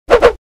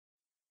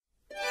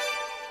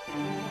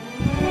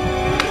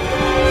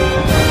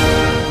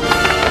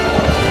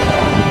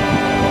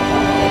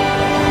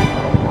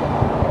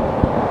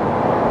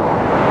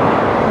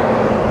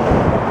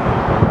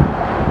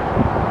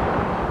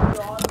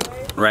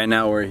Right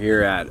now we're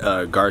here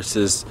at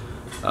Garces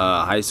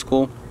High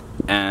School,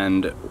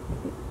 and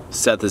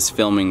Seth is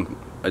filming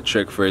a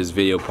trick for his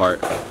video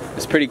part.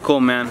 It's pretty cool,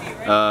 man.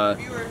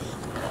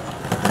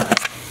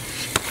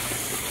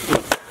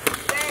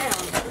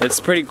 It's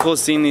pretty cool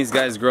seeing these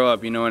guys grow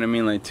up, you know what I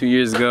mean? Like 2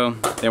 years ago,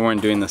 they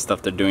weren't doing the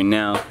stuff they're doing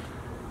now.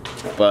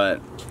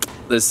 But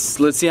let's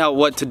see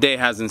what today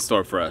has in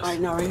store for us. I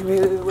know,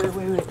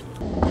 wait.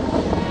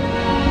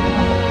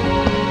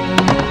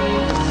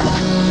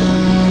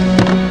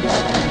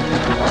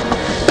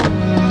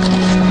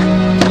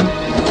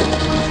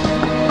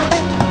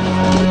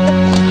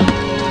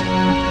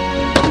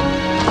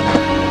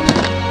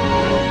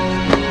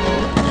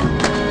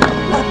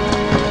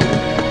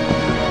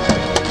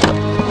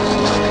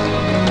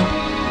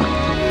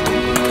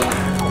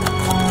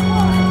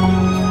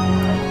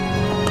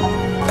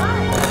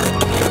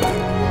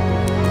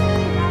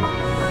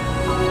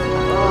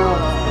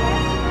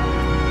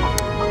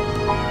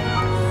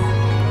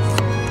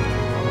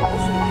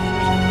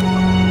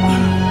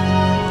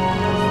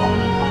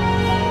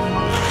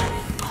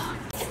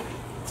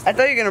 I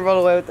thought you were gonna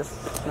roll away with the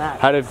snap.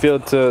 How did it feel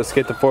to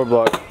skate the 4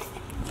 block?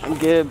 I'm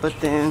good, but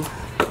then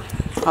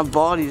my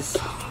body's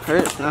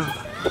hurt now.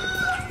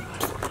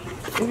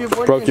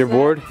 Broke your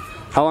board?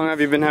 How long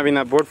have you been having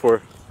that board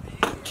for?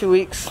 2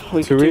 weeks.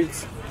 2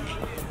 weeks?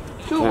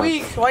 2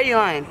 weeks? Why are you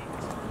lying?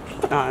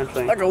 No, I'm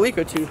playing. Like a week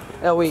or two.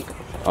 A week.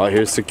 Oh,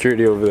 here's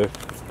security over there.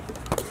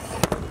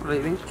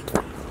 Leaving.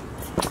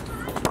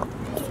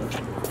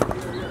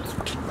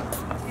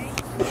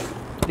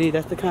 Dude,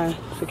 that's the kind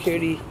of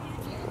security.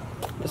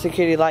 The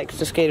security likes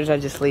the skaters I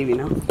just leave, you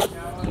know?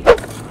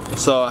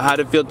 So, how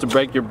did it feel to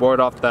break your board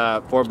off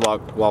that 4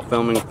 block while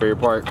filming for your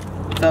part?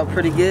 Felt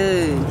pretty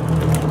good.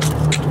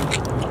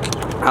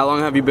 How long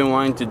have you been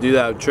wanting to do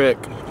that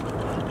trick?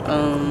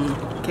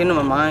 Came to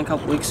my mind a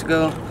couple weeks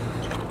ago.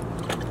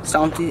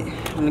 Stomped it.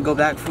 I'm gonna go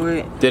back for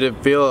it. Did it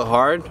feel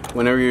hard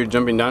whenever you were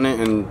jumping down it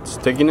and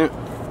sticking it?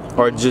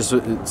 Or just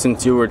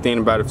since you were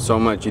thinking about it so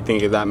much, you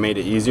think that made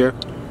it easier?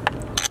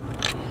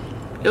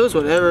 It was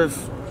whatever.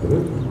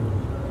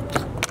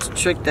 It's a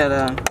trick that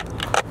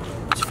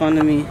it's fun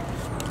to me.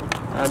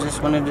 I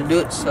just wanted to do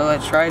it, so I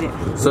tried it.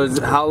 So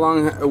how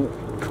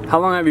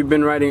long have you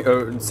been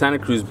riding Santa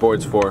Cruz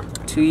boards for?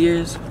 2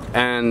 years.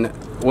 And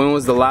when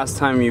was the last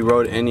time you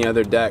rode any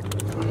other deck?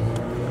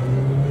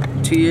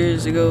 2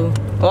 years ago.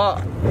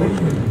 Well,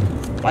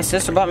 my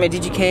sister bought me a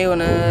DGK on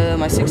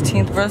my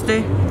 16th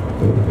birthday.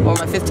 Or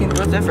my 15th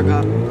birthday, I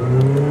forgot.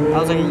 That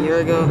was like a year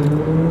ago.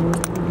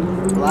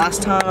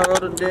 Last time I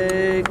rode a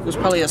deck was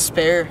probably a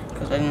spare,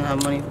 because I didn't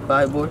have money to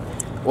buy a board.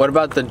 What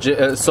about the,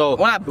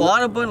 when I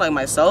bought a board like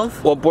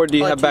myself. What board do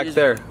you have back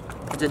there?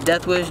 It's a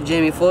Death Wish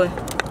Jamie Foy.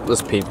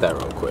 Let's peep that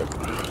real quick.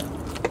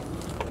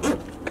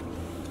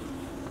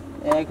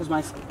 Yeah, because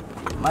my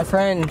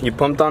friend. You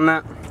pumped on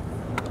that?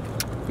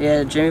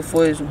 Yeah, Jamie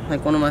Foy is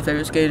like one of my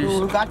favorite skaters.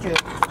 Ooh, got you.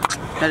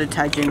 Had to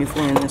tag Jamie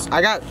Foy in this.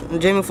 I got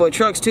Jamie Foy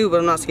trucks too, but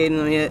I'm not skating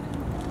them yet.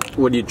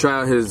 Would you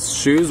try out his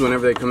shoes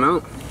whenever they come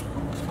out?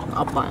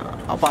 I'll buy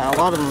a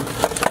lot of them.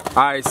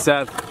 All right,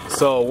 Seth.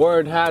 So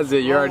word has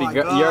it you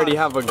already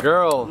have a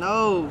girl.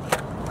 No,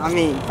 I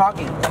mean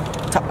talking.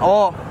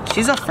 Oh,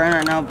 she's a friend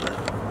right now, but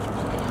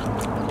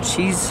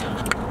she's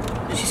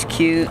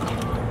cute.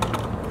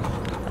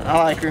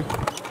 I like her.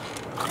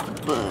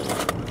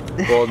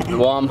 But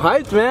well, I'm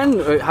hyped, man.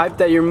 Hyped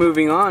that you're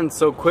moving on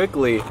so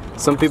quickly.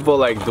 Some people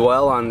like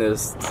dwell on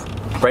this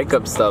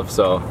breakup stuff,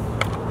 so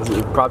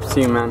props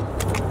to you, man.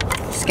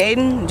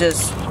 Skating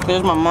just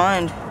clears my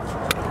mind.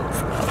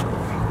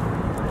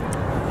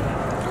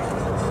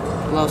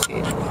 Love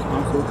skating.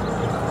 I'm cool.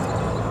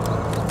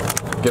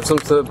 Give some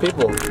to the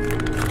people.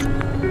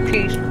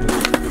 Peace.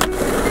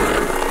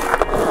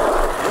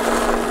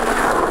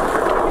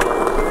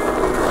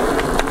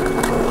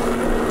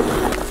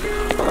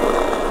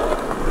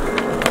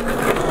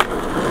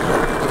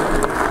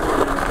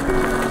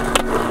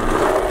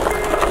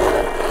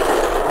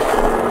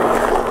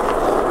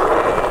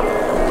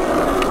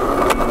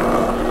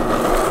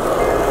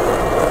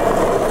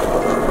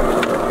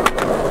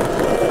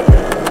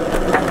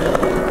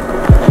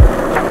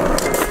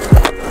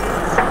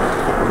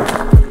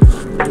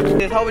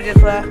 Hobo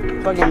just left,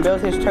 fucking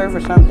built his turf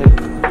or something.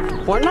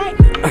 Fortnite?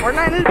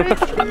 Fortnite is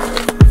bitch?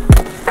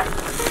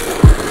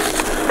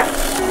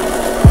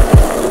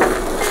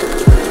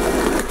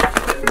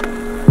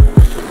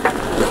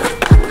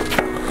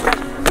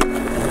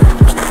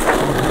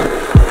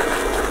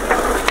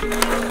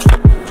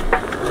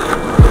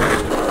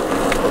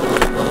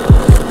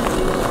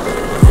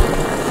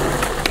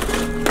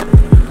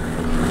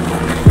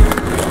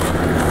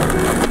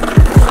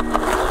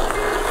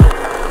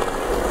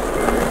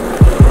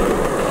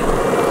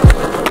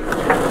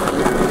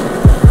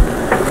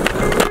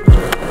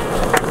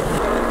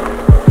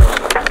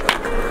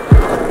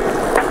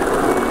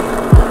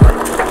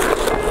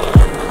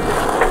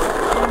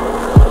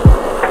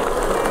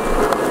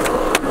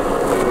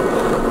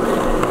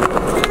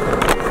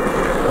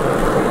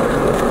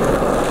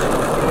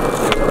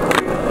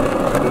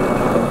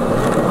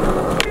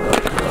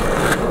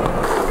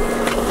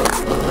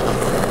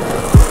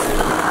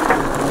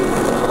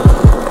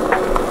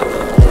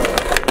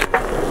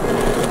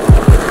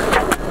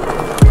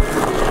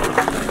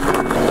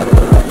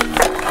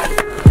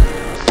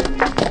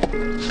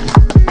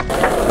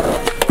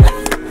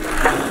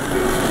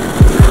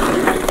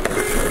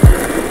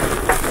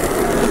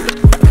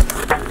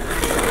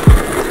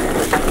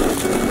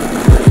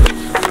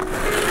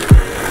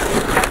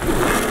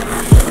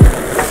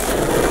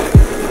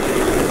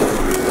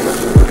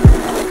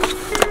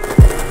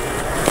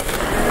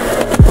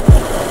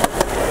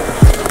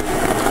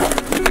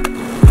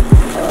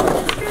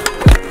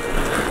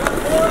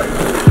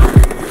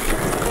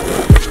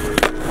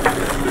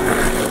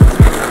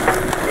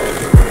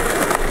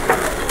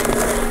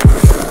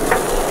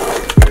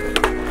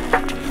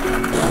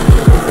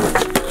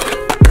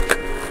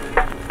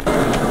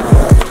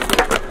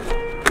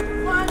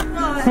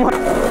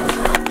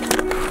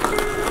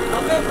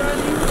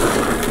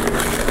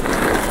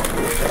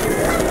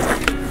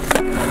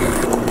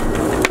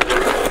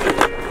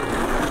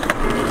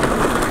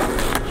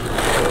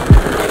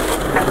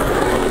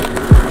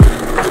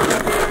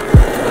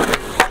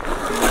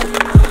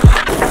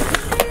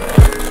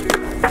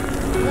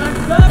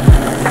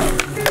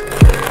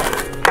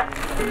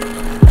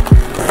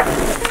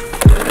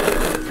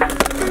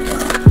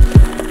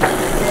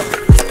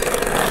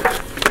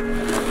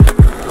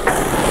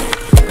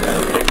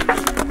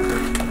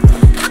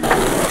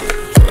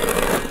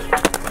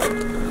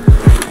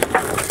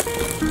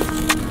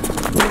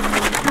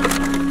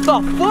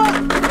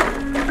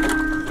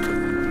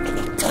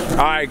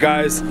 Alright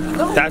guys,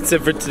 that's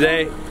it for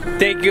today.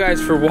 Thank you guys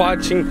for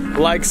watching.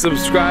 Like,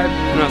 subscribe,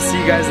 and I'll see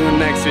you guys in the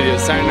next video.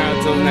 Signing out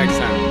until the next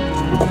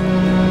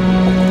time.